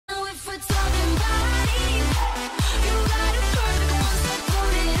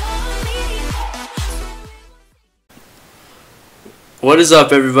What is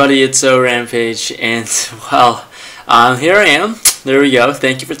up, everybody? It's Rampage, and well, here I am. There we go.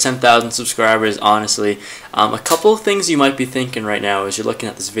 Thank you for 10,000 subscribers. Honestly, a couple of things you might be thinking right now as you're looking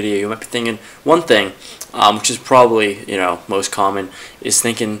at this video. You might be thinking one thing, which is probably most common, is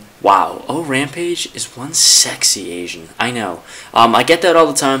thinking, "Wow, Rampage is one sexy Asian." I know. I get that all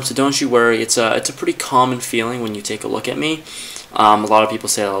the time, so don't you worry. It's a pretty common feeling when you take a look at me. A lot of people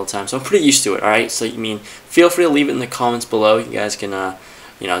say it all the time, so I'm pretty used to it. All right, so feel free to leave it in the comments below. You guys can,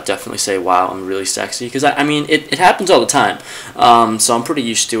 definitely say, "Wow, I'm really sexy," because it happens all the time. So I'm pretty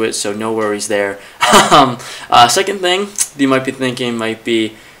used to it, so no worries there. Second thing you might be thinking might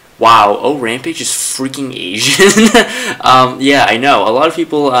be, "Wow, Rampage is freaking Asian." Yeah, I know. A lot of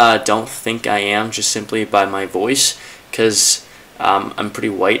people don't think I am just simply by my voice, because I'm pretty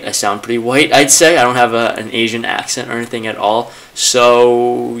white. I sound pretty white, I'd say. I don't have an Asian accent or anything at all.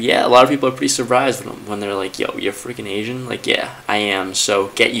 So, yeah, a lot of people are pretty surprised when they're like, "Yo, you're freaking Asian?" Like, yeah, I am.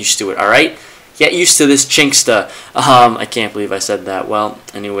 So get used to it, alright? Get used to this chinksta. I can't believe I said that. Well,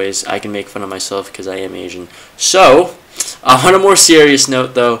 anyways, I can make fun of myself because I am Asian. So, on a more serious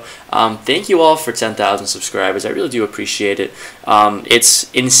note, though, thank you all for 10,000 subscribers. I really do appreciate it. It's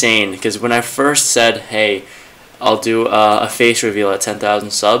insane because when I first said, "Hey, I'll do a face reveal at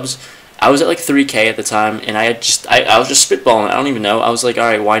 10,000 subs," I was at like 3K at the time, and I was just spitballing. I don't even know. I was like,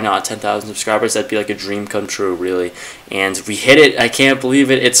 alright, why not? 10,000 subscribers, that'd be like a dream come true, really. And we hit it. I can't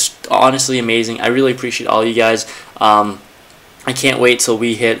believe it. It's honestly amazing. I really appreciate all you guys. I can't wait till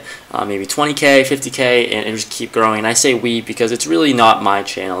we hit maybe 20K, 50K, and just keep growing. And I say we because it's really not my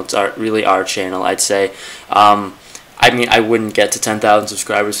channel. It's really our channel, I'd say. I wouldn't get to 10,000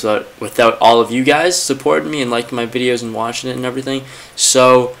 subscribers without all of you guys supporting me and liking my videos and watching it and everything.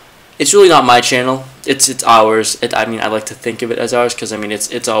 So it's really not my channel. It's ours. I like to think of it as ours because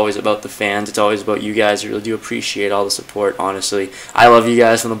it's always about the fans. It's always about you guys. I really do appreciate all the support. Honestly, I love you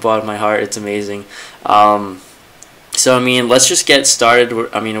guys from the bottom of my heart. It's amazing. So let's just get started. We're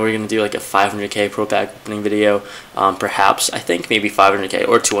gonna do like a 500K Pro Pack opening video, perhaps. I think maybe 500K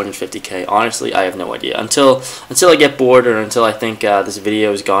or 250K. Honestly, I have no idea until I get bored or until I think this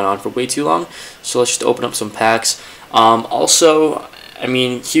video has gone on for way too long. So let's just open up some packs. Also,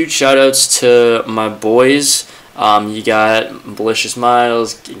 huge shout outs to my boys. You got Malicious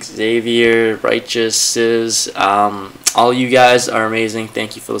Miles, Xavier, Righteous, all you guys are amazing.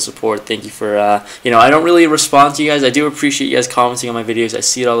 Thank you for the support. Thank you for, I don't really respond to you guys. I do appreciate you guys commenting on my videos. I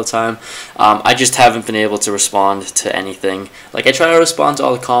see it all the time. I just haven't been able to respond to anything. Like, I try to respond to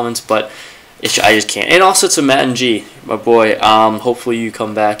all the comments, but I just can't. And also to Matt and G, my boy. Hopefully you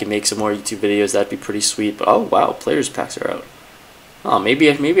come back and make some more YouTube videos. That'd be pretty sweet. But, oh, wow, players packs are out. Oh, maybe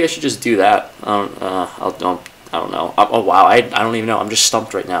I should just do that. I don't know. Oh wow, I don't even know. I'm just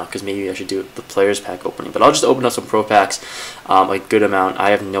stumped right now because maybe I should do the players pack opening. But I'll just open up some pro packs, a good amount. I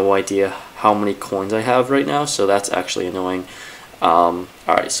have no idea how many coins I have right now, so that's actually annoying. All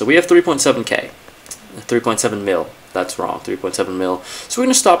right, so we have 3.7K, 3.7 mil. That's wrong, 3.7 mil. So we're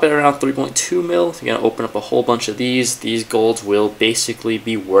gonna stop at around 3.2 mil. We're gonna open up a whole bunch of these. These golds will basically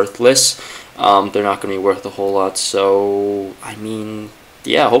be worthless. They're not gonna be worth a whole lot. So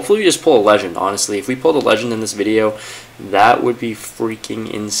yeah, hopefully we just pull a legend, honestly. If we pulled a legend in this video, that would be freaking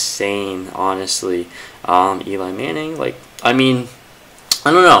insane, honestly. Eli Manning, I don't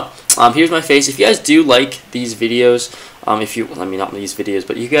know. Here's my face. If you guys do like these videos, not these videos,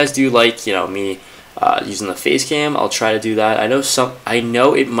 but you guys do like, me using the face cam, I'll try to do that. I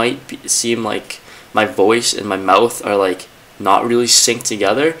know it might seem like my voice and my mouth are, not really synced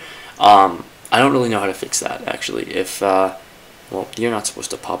together. I don't really know how to fix that, actually. Well, you're not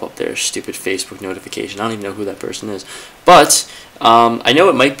supposed to pop up there, stupid Facebook notification. I don't even know who that person is. But I know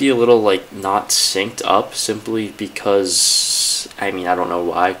it might be a little, not synced up simply because, I don't know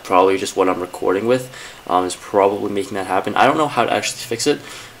why. Probably just what I'm recording with is probably making that happen. I don't know how to actually fix it.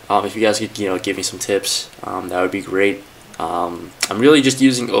 If you guys could, give me some tips, that would be great. I'm really just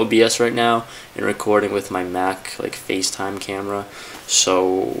using OBS right now and recording with my Mac, FaceTime camera.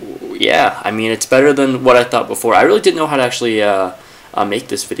 So, yeah, it's better than what I thought before. I really didn't know how to actually make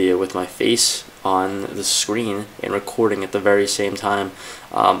this video with my face on the screen and recording at the very same time.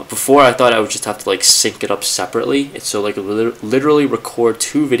 Before, I thought I would just have to, sync it up separately. So, literally record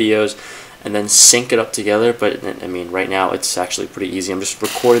two videos and then sync it up together. But right now it's actually pretty easy. I'm just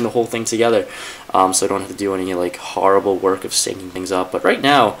recording the whole thing together, so I don't have to do any horrible work of syncing things up. But right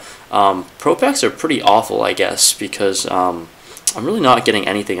now, pro packs are pretty awful, I guess, because I'm really not getting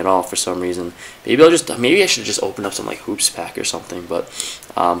anything at all for some reason. Maybe I should just open up some hoops pack or something. But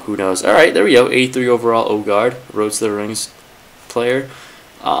who knows? All right, there we go. 83 overall Ogard, Road to the Rings player.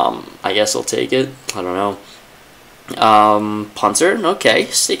 I guess I'll take it. I don't know. Punter, okay,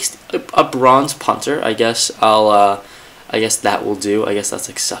 60, a bronze punter. I guess I guess that will do. I guess that's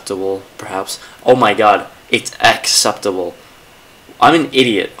acceptable, perhaps. Oh my God, it's acceptable. I'm an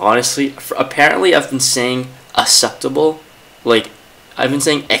idiot, honestly. Apparently, I've been saying acceptable, like I've been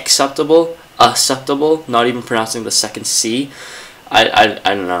saying acceptable, acceptable, not even pronouncing the second C. I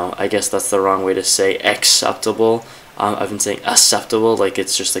don't know. I guess that's the wrong way to say acceptable. I've been saying acceptable, like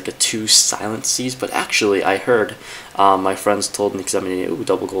it's just like a two silent C's, but actually I heard, my friends told me, because I'm an idiot, ooh,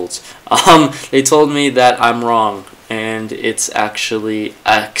 double golds, they told me that I'm wrong, and it's actually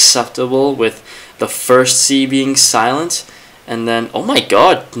acceptable with the first C being silent, and then, oh my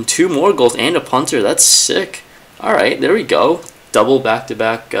God, 2 more golds and a punter, that's sick. Alright, there we go, double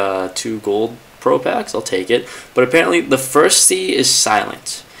back-to-back 2 gold pro packs, I'll take it, but apparently the first C is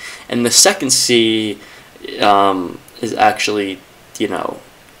silent, and the second C, is actually, you know,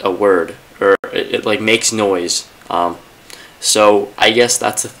 a word, or it like makes noise. So I guess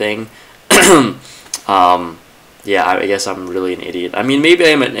that's a thing. Yeah, I guess I'm really an idiot. I mean, maybe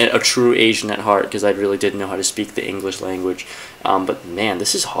I'm a true Asian at heart because I really didn't know how to speak the English language. But man,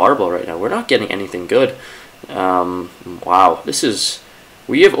 this is horrible right now. We're not getting anything good. Wow,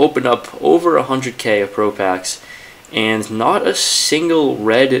 we have opened up over 100K of pro packs, and not a single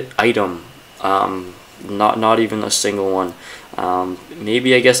red item. Not even a single one.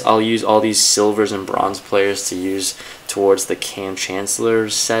 Maybe I guess I'll use all these silvers and bronze players to use towards the Kam Chancellor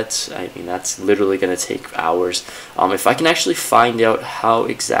set. I mean, that's literally going to take hours. If I can actually find out how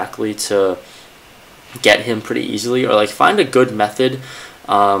exactly to get him pretty easily, or like find a good method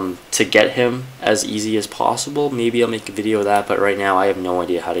to get him as easy as possible, maybe I'll make a video of that, but right now I have no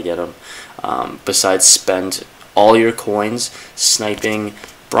idea how to get him. Besides spend all your coins sniping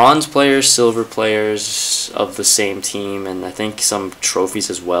bronze players, silver players of the same team, and I think some trophies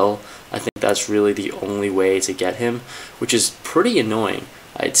as well. I think that's really the only way to get him, which is pretty annoying,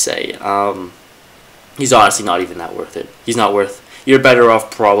 I'd say. He's honestly not even that worth it. He's not worth. You're better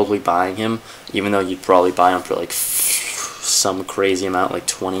off probably buying him, even though you'd probably buy him for like some crazy amount, like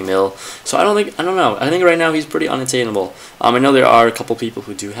 20 mil. So I don't know. I think right now he's pretty unattainable. I know there are a couple people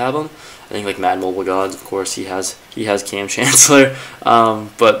who do have him. I think like Mad Mobile Gods, of course, he has Kam Chancellor.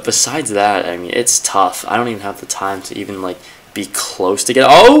 But besides that, I mean, it's tough. I don't even have the time to even like be close to get.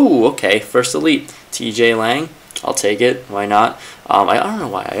 Oh, okay, first elite, TJ Lang. I'll take it. Why not? I don't know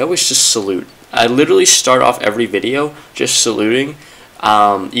why. I always just salute. I literally start off every video just saluting.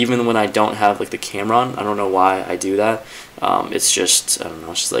 Even when I don't have like the camera on. I don't know why I do that. It's just, I don't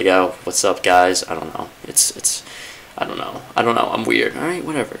know, it's just like, oh, what's up, guys? I don't know. I don't know. I'm weird. All right,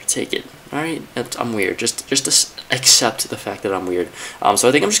 whatever. Take it. All right, I'm weird. Just accept the fact that I'm weird. So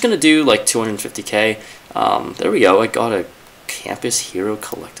I think I'm just gonna do like 250K. There we go. I got a Campus Hero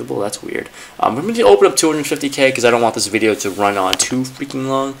collectible. That's weird. I'm going to open up 250K because I don't want this video to run on too freaking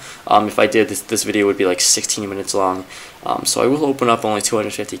long. If I did, this video would be like 16 minutes long. So I will open up only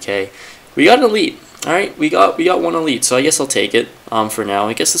 250K. We got an elite. All right, we got one elite. So I guess I'll take it for now.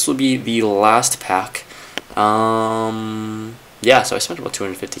 I guess this will be the last pack. Yeah, so I spent about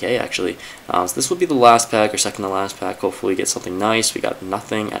 250K actually. So this will be the last pack, or second to last pack. Hopefully we get something nice. We got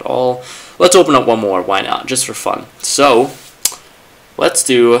nothing at all. Let's open up one more. Why not? Just for fun. So let's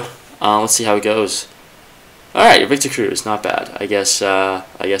do. Let's see how it goes. All right, Victor Cruz, not bad. I guess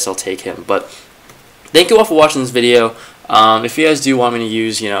I'll take him. But thank you all for watching this video. If you guys do want me to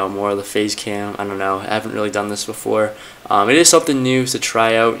use, more of the phase cam, I don't know. I haven't really done this before. It is something new to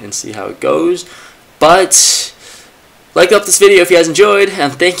try out and see how it goes. But like up this video if you guys enjoyed,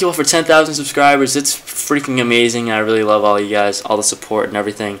 and thank you all for 10,000 subscribers. It's freaking amazing. I really love all you guys, all the support and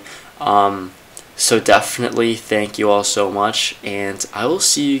everything. So definitely thank you all so much, and I will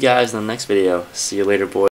see you guys in the next video. See you later, boys.